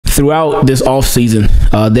Throughout this offseason,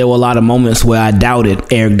 there were a lot of moments where I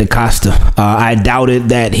doubted Eric DeCosta. I doubted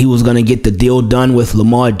that he was going to get the deal done with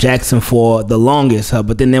Lamar Jackson for the longest.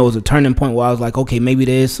 But then there was a turning point where I was like, okay, maybe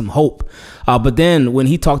there is some hope. But then when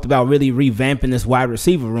he talked about really revamping this wide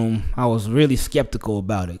receiver room, I was really skeptical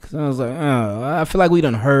about it. Because I was like, I feel like we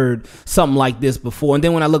done heard something like this before. And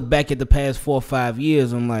then when I look back at the past 4 or 5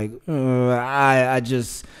 years, I'm like, I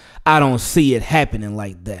don't see it happening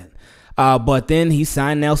like that. But then he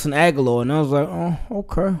signed Nelson Aguilar, and I was like, oh,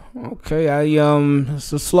 okay.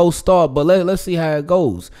 It's a slow start, but let's see how it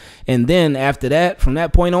goes. And then after that, from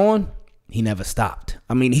that point on, he never stopped.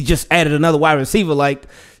 I mean, he just added another wide receiver like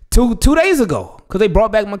two days ago because they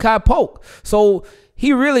brought back Mekhi Polk. So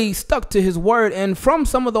he really stuck to his word. And from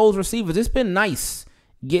some of those receivers, it's been nice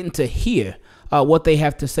getting to hear what they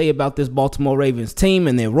have to say about this Baltimore Ravens team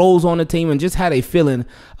and their roles on the team and just how they feeling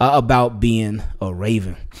about being a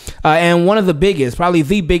Raven. And one of the biggest, probably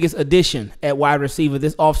the biggest addition at wide receiver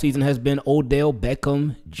this offseason has been Odell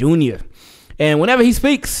Beckham Jr. And whenever he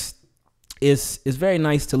speaks, it's very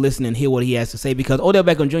nice to listen and hear what he has to say because Odell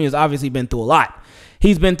Beckham Jr. has obviously been through a lot.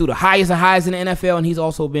 He's been through the highest of highs in the NFL, and he's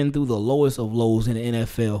also been through the lowest of lows in the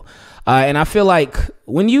NFL. And I feel like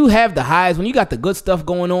when you have the highs, when you got the good stuff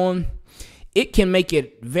going on, it can make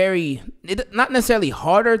it not necessarily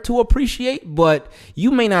harder to appreciate, but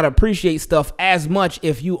you may not appreciate stuff as much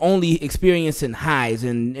if you only experiencing highs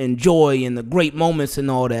and joy and the great moments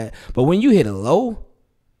and all that. But when you hit a low,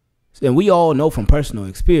 and we all know from personal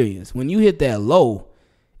experience, when you hit that low,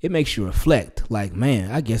 it makes you reflect like,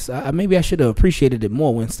 man, I guess maybe I should have appreciated it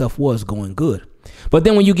more when stuff was going good. But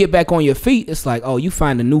then when you get back on your feet, it's like, oh, you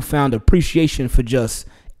find a newfound appreciation for just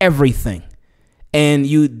everything. And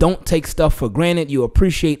you don't take stuff for granted. You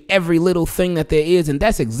appreciate every little thing that there is. And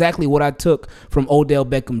that's exactly what I took from Odell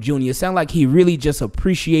Beckham Jr. It sounded like he really just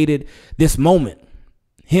appreciated this moment,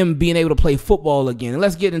 him being able to play football again. And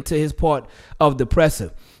let's get into his part of the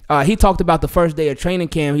presser. He talked about the first day of training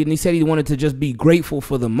camp, and he said he wanted to just be grateful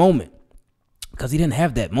for the moment because he didn't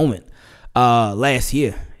have that moment last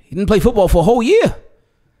year. He didn't play football for a whole year.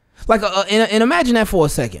 And imagine that for a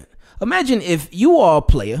second. Imagine if you are a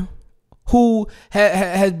player who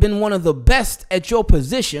has been one of the best at your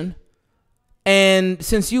position, and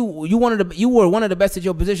since you were one of the best at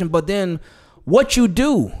your position, but then what you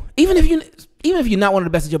do, even if you're not one of the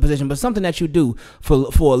best at your position, but something that you do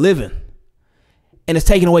for a living, and it's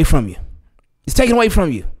taken away from you. It's taken away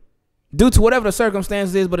from you due to whatever the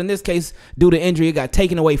circumstances is, but in this case, due to injury, it got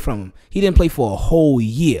taken away from him. He didn't play for a whole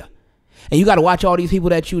year. And you got to watch all these people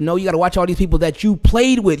that you know. You got to watch all these people that you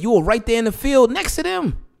played with. You were right there in the field next to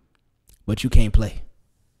them, but you can't play.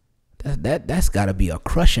 That's got to be a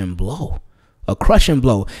crushing blow. A crushing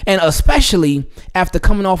blow. And especially after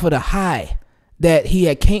coming off of the high that he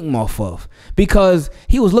had came off of, because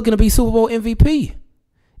he was looking to be Super Bowl MVP.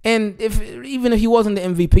 And even if he wasn't the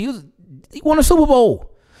MVP, he won a Super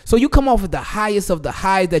Bowl. So you come off of the highest of the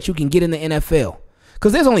highs that you can get in the NFL.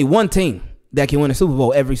 Because there's only one team that can win a Super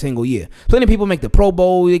Bowl every single year. Plenty of people make the Pro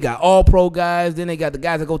Bowl. They got all pro guys. Then they got the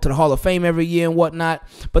guys that go to the Hall of Fame every year and whatnot.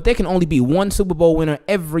 But there can only be one Super Bowl winner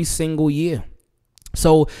every single year.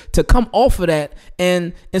 So to come off of that,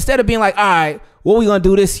 and instead of being like, all right, what are we going to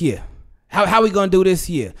do this year? How are we going to do this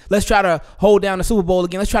year? Let's try to hold down the Super Bowl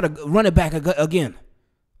again. Let's try to run it back again.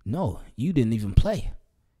 No, you didn't even play.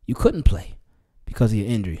 You couldn't play because of your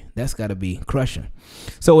injury. That's got to be crushing.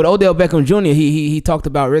 So with Odell Beckham Jr., he talked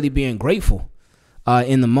about really being grateful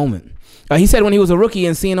in the moment. He said when he was a rookie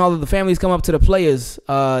and seeing all of the families come up to the players,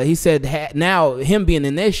 he said now him being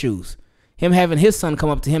in their shoes, him having his son come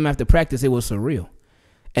up to him after practice, it was surreal.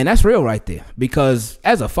 And that's real right there, because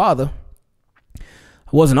as a father, I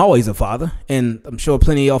wasn't always a father, and I'm sure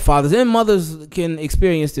plenty of y'all fathers and mothers can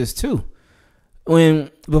experience this too.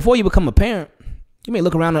 Before you become a parent, you may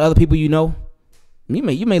look around at other people you know. You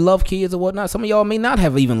may love kids or whatnot. Some of y'all may not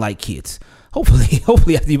have even like kids.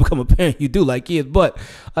 Hopefully after you become a parent, you do like kids. But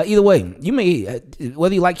either way, you may,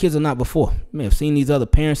 whether you like kids or not before, you may have seen these other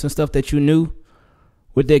parents and stuff that you knew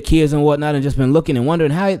with their kids and whatnot, and just been looking and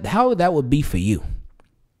wondering how that would be for you,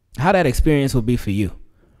 how that experience would be for you.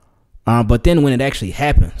 But then when it actually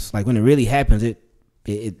happens, like when it really happens, it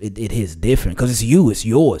hits different because it's you, it's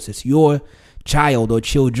yours, it's your child or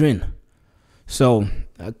children. So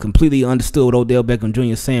I completely understood what Odell Beckham Jr.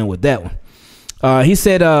 is saying with that one. He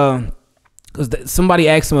said, because somebody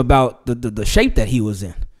asked him about the shape that he was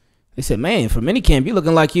in. They said, man, for minicamp, you're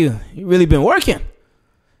looking like you really been working.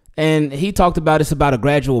 And he talked about it's about a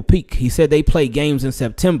gradual peak. He said they play games in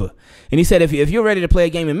September. And he said if you're ready to play a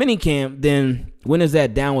game in minicamp, then when is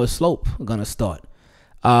that downward slope going to start?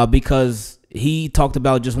 Because he talked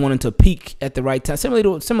about just wanting to peak at the right time, similar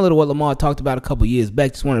to what Lamar talked about a couple years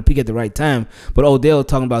back, just wanted to peak at the right time. But Odell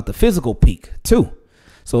talking about the physical peak too.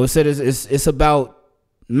 So it said it's about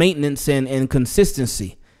maintenance and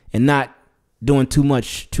consistency and not doing too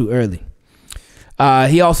much too early.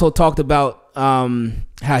 He also talked about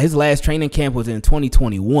how his last training camp was in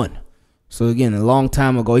 2021. So again, a long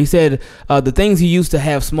time ago. He said the things he used to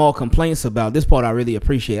have small complaints about. This part I really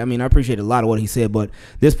appreciate. I mean, I appreciate a lot of what he said, but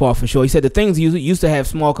this part for sure. He said the things he used to have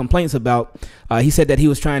small complaints about. He said that he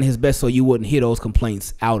was trying his best so you wouldn't hear those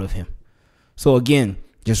complaints out of him. So again,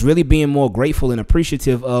 just really being more grateful and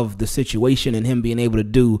appreciative of the situation and him being able to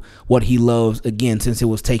do what he loves again since it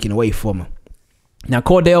was taken away from him. Now,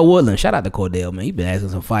 Cordell Woodland, shout out to Cordell, man. He's been asking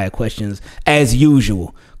some fire questions as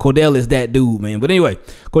usual. Cordell is that dude, man. But anyway,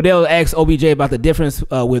 Cordell asked OBJ about the difference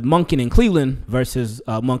with Monken in Cleveland versus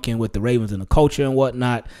Monken with the Ravens and the culture and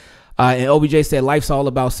whatnot. And OBJ said life's all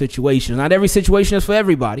about situations. Not every situation is for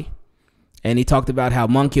everybody. And he talked about how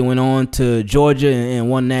Monken went on to Georgia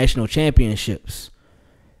and won national championships.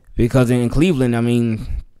 Because in Cleveland, I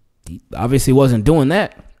mean, he obviously wasn't doing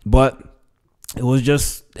that. But it was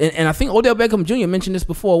just, and I think Odell Beckham Jr. mentioned this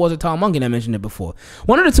before. Or was it Tom Monken that mentioned it before?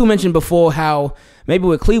 One of the two mentioned before how maybe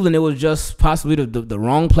with Cleveland, it was just possibly the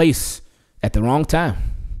wrong place at the wrong time.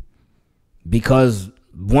 Because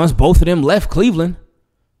once both of them left Cleveland,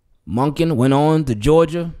 Monken went on to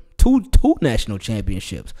Georgia, two national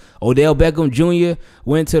championships. Odell Beckham Jr.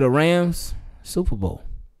 went to the Rams, Super Bowl.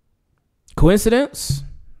 Coincidence?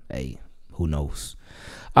 Hey, who knows?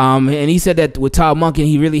 And he said that with Todd Monken,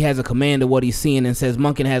 he really has a command of what he's seeing and says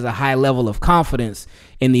Monken has a high level of confidence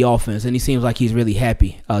in the offense. And he seems like he's really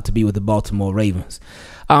happy to be with the Baltimore Ravens.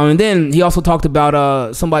 And then he also talked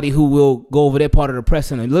about somebody who will go over that part of the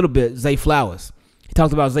press in a little bit, Zay Flowers. He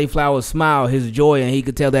talked about Zay Flowers' smile, his joy, and he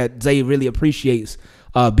could tell that Zay really appreciates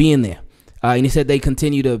being there. And he said they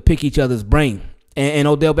continue to pick each other's brain. And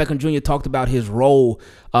Odell Beckham Jr. talked about his role,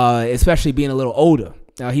 especially being a little older.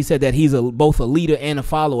 He said that he's both a leader and a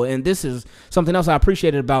follower, and this is something else I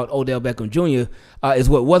appreciated about Odell Beckham Jr. Is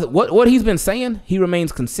what he's been saying. He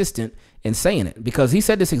remains consistent in saying it because he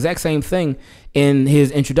said this exact same thing in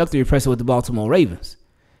his introductory presser with the Baltimore Ravens,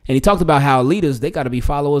 and he talked about how leaders, they got to be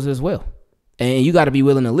followers as well, and you got to be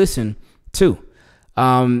willing to listen too.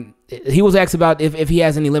 He was asked about if he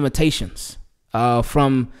has any limitations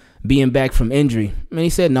from being back from injury, and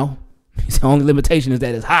he said no. His only limitation is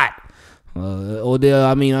that it's hot. Odell,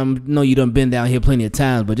 I mean, I know you done been down here plenty of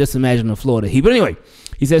times, but just imagine the Florida Heat. But anyway,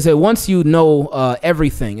 he says that once you know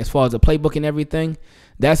everything as far as the playbook and everything,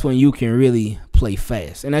 that's when you can really play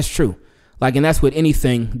fast. And that's true. And that's with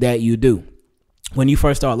anything that you do. When you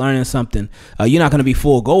first start learning something, you're not going to be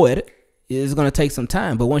full go at it. It's going to take some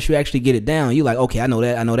time. But once you actually get it down, you're like, okay, I know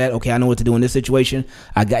that. Okay, I know what to do in this situation.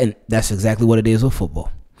 And that's exactly what it is with football.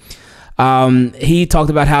 He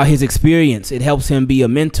talked about how his experience, it helps him be a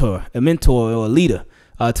mentor or a leader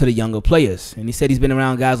to the younger players. And he said he's been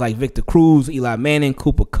around guys like Victor Cruz, Eli Manning,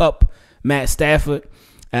 Cooper Kupp, Matt Stafford.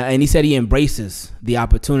 And he said he embraces the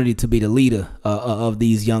opportunity to be the leader of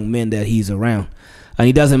these young men that he's around. And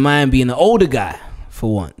he doesn't mind being the older guy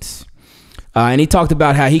for once. And he talked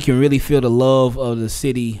about how he can really feel the love of the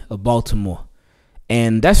city of Baltimore.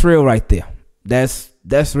 And that's real right there. That's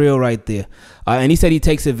real right there. And he said he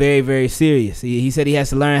takes it very, very serious. He said he has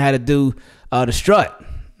to learn how to do the strut.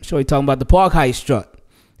 I'm sure he's talking about the park height strut.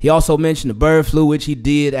 He also mentioned the bird flu, which he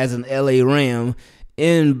did as an LA Ram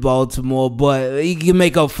in Baltimore, but he can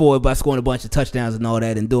make up for it by scoring a bunch of touchdowns and all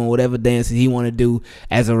that and doing whatever dances he want to do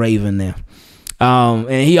as a Raven there.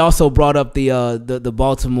 And he also brought up the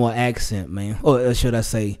Baltimore accent, man. Or should I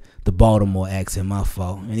say the Baltimore accent, my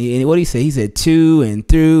fault. And what did he say? He said to and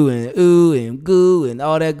through and ooh and goo and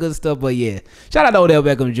all that good stuff. But yeah, shout out to Odell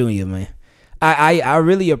Beckham Jr., man. I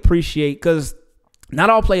really appreciate, because not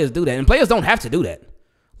all players do that. And players don't have to do that.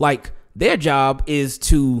 Their job is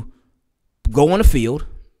to go on the field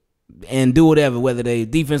and do whatever, whether they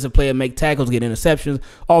defensive player make tackles, get interceptions,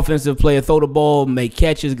 offensive player throw the ball, make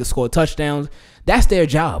catches, score touchdowns. That's their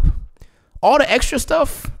job. All the extra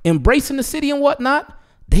stuff, embracing the city and whatnot,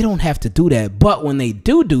 they don't have to do that. But when they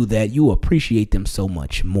do that, you appreciate them so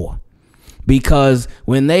much more. Because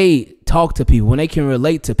when they talk to people, when they can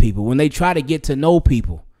relate to people, when they try to get to know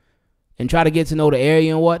people and try to get to know the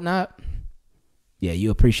area and whatnot, yeah,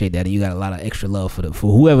 you appreciate that, and you got a lot of extra love for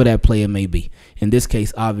whoever that player may be. In this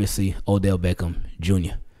case, obviously, Odell Beckham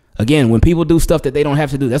Jr. Again, when people do stuff that they don't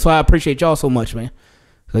have to do, that's why I appreciate y'all so much, man.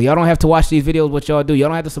 Because y'all don't have to watch these videos, what y'all do. Y'all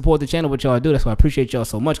don't have to support the channel, what y'all do. That's why I appreciate y'all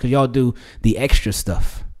so much, because y'all do the extra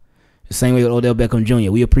stuff. The same way with Odell Beckham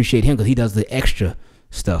Jr. We appreciate him because he does the extra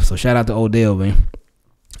stuff. So shout out to Odell, man.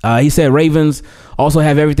 He said Ravens also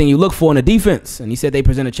have everything you look for in a defense, and he said they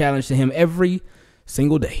present a challenge to him every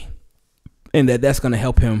single day, and that's going to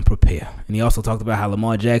help him prepare. And he also talked about how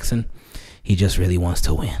Lamar Jackson, he just really wants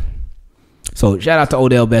to win. So shout out to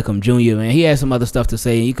Odell Beckham Jr., man. He had some other stuff to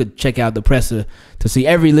say. You could check out the presser to see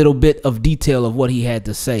every little bit of detail of what he had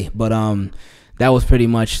to say. But that was pretty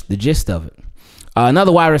much the gist of it.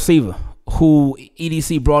 Another wide receiver who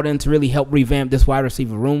EDC brought in to really help revamp this wide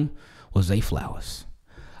receiver room was Zay Flowers.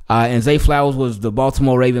 And Zay Flowers was the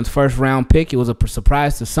Baltimore Ravens' first-round pick. It was a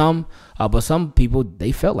surprise to some, but some people,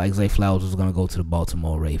 they felt like Zay Flowers was going to go to the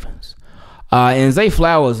Baltimore Ravens. And Zay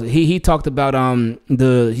Flowers, he talked about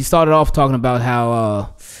he started off talking about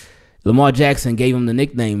how Lamar Jackson gave him the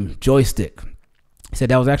nickname Joystick. He said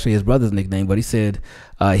that was actually his brother's nickname, but he said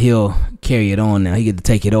he'll carry it on now. He get to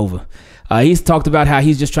take it over. He's talked about how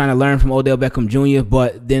he's just trying to learn from Odell Beckham Jr.,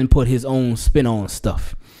 but then put his own spin on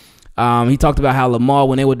stuff. He talked about how Lamar,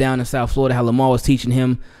 when they were down in South Florida, how Lamar was teaching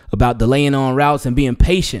him about delaying on routes and being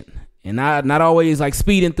patient. And not always like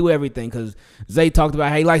speeding through everything, because Zay talked about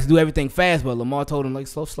how he likes to do everything fast, but Lamar told him like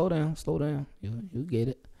slow down. You get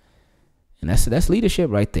it. And that's leadership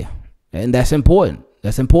right there. And that's important.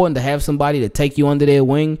 That's important to have somebody to take you under their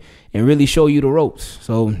wing and really show you the ropes.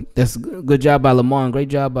 So that's a good job by Lamar and great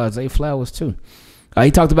job by Zay Flowers too. He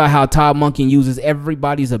talked about how Todd Monken uses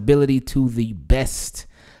everybody's ability to the best.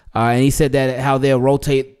 And he said that how they'll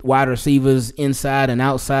rotate wide receivers inside and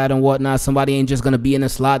outside and whatnot. Somebody ain't just going to be in the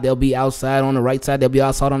slot. They'll be outside on the right side. They'll be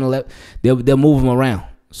outside on the left. They'll move them around.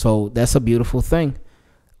 So that's a beautiful thing.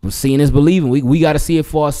 Seeing is believing. We got to see it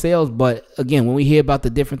for ourselves. But, again, when we hear about the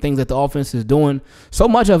different things that the offense is doing, so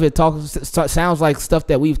much of it sounds like stuff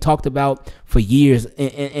that we've talked about for years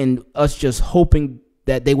and us just hoping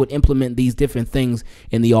that they would implement these different things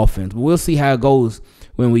in the offense. But we'll see how it goes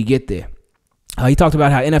when we get there. He talked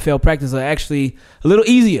about how NFL practices are actually a little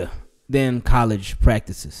easier than college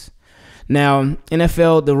practices. Now,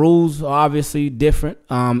 NFL, the rules are obviously different.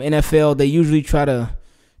 NFL, they usually try to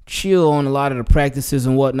chill on a lot of the practices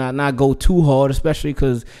and whatnot, not go too hard, especially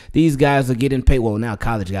because these guys are getting paid. Well, now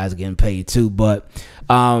college guys are getting paid too, but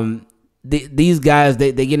these guys,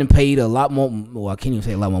 they're getting paid a lot more. Well, I can't even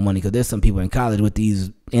say a lot more money because there's some people in college with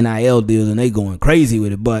these NIL deals and they going crazy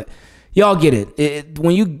with it, but y'all get it.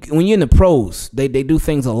 When you're in the pros, they do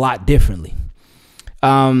things a lot differently.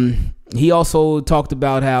 He also talked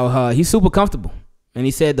about how he's super comfortable. And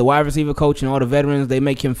he said the wide receiver coach and all the veterans, they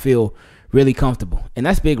make him feel really comfortable. And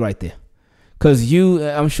that's big right there. Because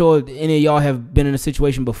I'm sure any of y'all have been in a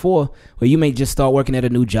situation before where you may just start working at a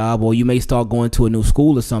new job or you may start going to a new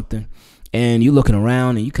school or something. And you're looking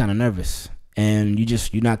around and you're kind of nervous. And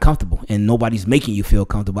you're not comfortable. And nobody's making you feel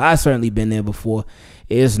comfortable. I've certainly been there before.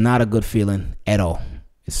 It's not a good feeling at all.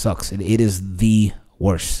 It sucks. It is the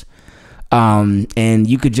worst. And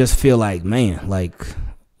you could just feel like, man, like,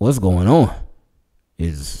 what's going on?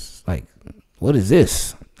 It's like, what is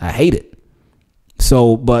this? I hate it.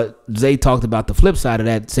 So, but Zay talked about the flip side of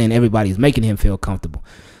that, saying everybody's making him feel comfortable.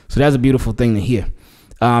 So that's a beautiful thing to hear.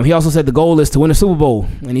 He also said the goal is to win a Super Bowl.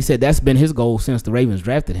 And he said that's been his goal since the Ravens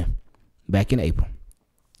drafted him back in April.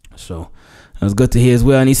 So that was good to hear as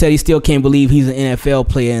well. And he said he still can't believe he's an NFL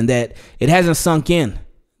player and that it hasn't sunk in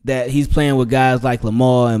that he's playing with guys like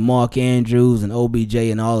Lamar and Mark Andrews and OBJ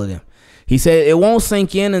and all of them. He said it won't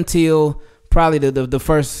sink in until probably the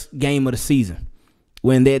first game of the season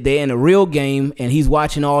when they're in a real game and he's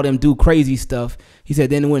watching all them do crazy stuff. He said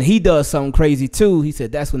then when he does something crazy too, he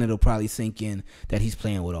said that's when it'll probably sink in that he's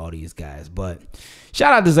playing with all these guys. But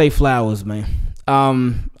shout out to Zay Flowers, man.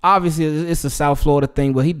 Obviously it's a South Florida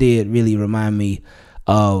thing, but he did really remind me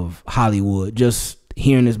of Hollywood. Just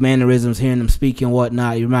hearing his mannerisms, hearing him speak and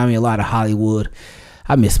whatnot, he reminded me a lot of Hollywood.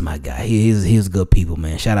 I miss my guy. He's good people,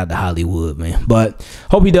 man. Shout out to Hollywood, man. But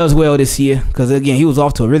hope he does well this year because, again, he was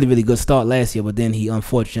off to a really, really good start last year, but then he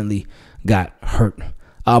unfortunately got hurt.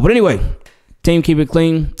 But anyway, team keep it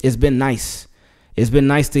clean. It's been nice. It's been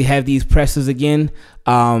nice to have these presses again.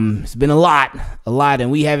 It's been a lot,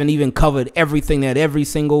 and we haven't even covered everything that every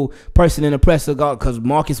single person in the presser got because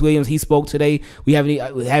Marcus Williams, he spoke today. We haven't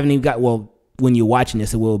even got, well, when you're watching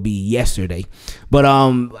this, it will be yesterday. But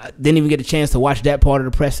didn't even get a chance to watch that part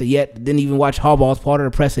of the presser yet. Didn't even watch Harbaugh's part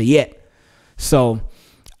of the presser yet. So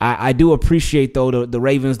I do appreciate, though, the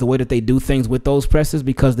Ravens, the way that they do things with those presses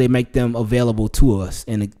because they make them available to us.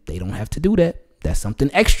 And they don't have to do that. That's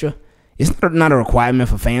something extra. It's not a requirement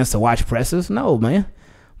for fans to watch presses. No, man.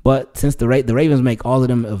 But since the Ravens make all of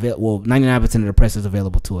them available, well, 99% of the presses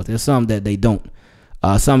available to us. There's some that they don't.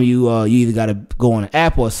 Some you either got to go on an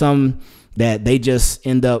app or some that they just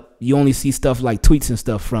end up, you only see stuff like tweets and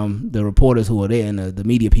stuff from the reporters who are there and the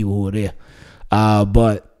media people who are there.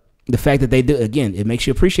 But the fact that they do, again, it makes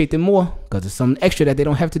you appreciate them more because it's something extra that they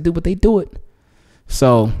don't have to do, but they do it.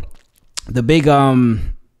 So the big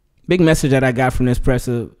message that I got from this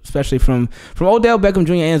presser, especially from Odell Beckham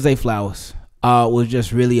Jr. and Zay Flowers, was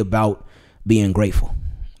just really about being grateful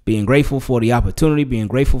for the opportunity, being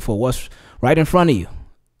grateful for what's right in front of you,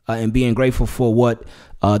 and being grateful for what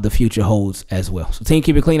the future holds as well. So team,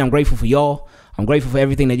 keep it clean. I'm grateful for y'all. I'm grateful for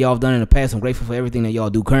everything that y'all have done in the past. I'm grateful for everything that y'all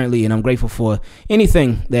do currently, and I'm grateful for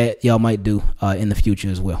anything that y'all might do in the future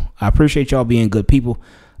as well. I appreciate y'all being good people.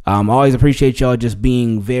 I always appreciate y'all just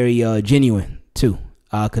being very genuine too,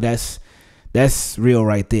 because that's real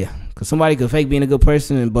right there. Because somebody could fake being a good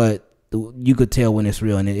person, but you could tell when it's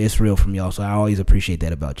real, and it's real from y'all. So I always appreciate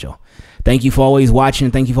that about y'all. Thank you for always watching.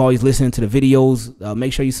 Thank you for always listening to the videos.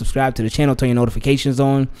 Make sure you subscribe to the channel, turn your notifications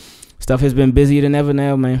on. Stuff has been busier than ever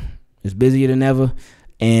now, man. It's busier than ever,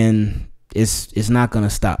 and it's not gonna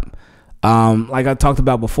stop. Like I talked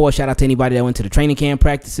about before, shout out to anybody that went to the training camp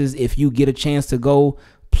practices. If you get a chance to go,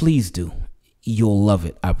 please do. You'll love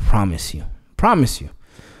it. I promise you. Promise you.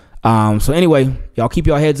 So anyway, y'all keep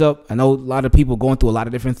your heads up. I know a lot of people going through a lot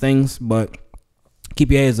of different things, but keep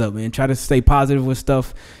your heads up, man. Try to stay positive with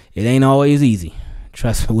stuff. It ain't always easy.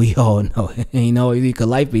 Trust me, we all know it ain't always easy, because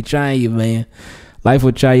life be trying you, man. Life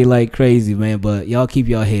will try you like crazy, man. But y'all keep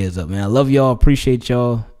your heads up, man. I love y'all. Appreciate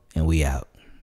y'all. And we out.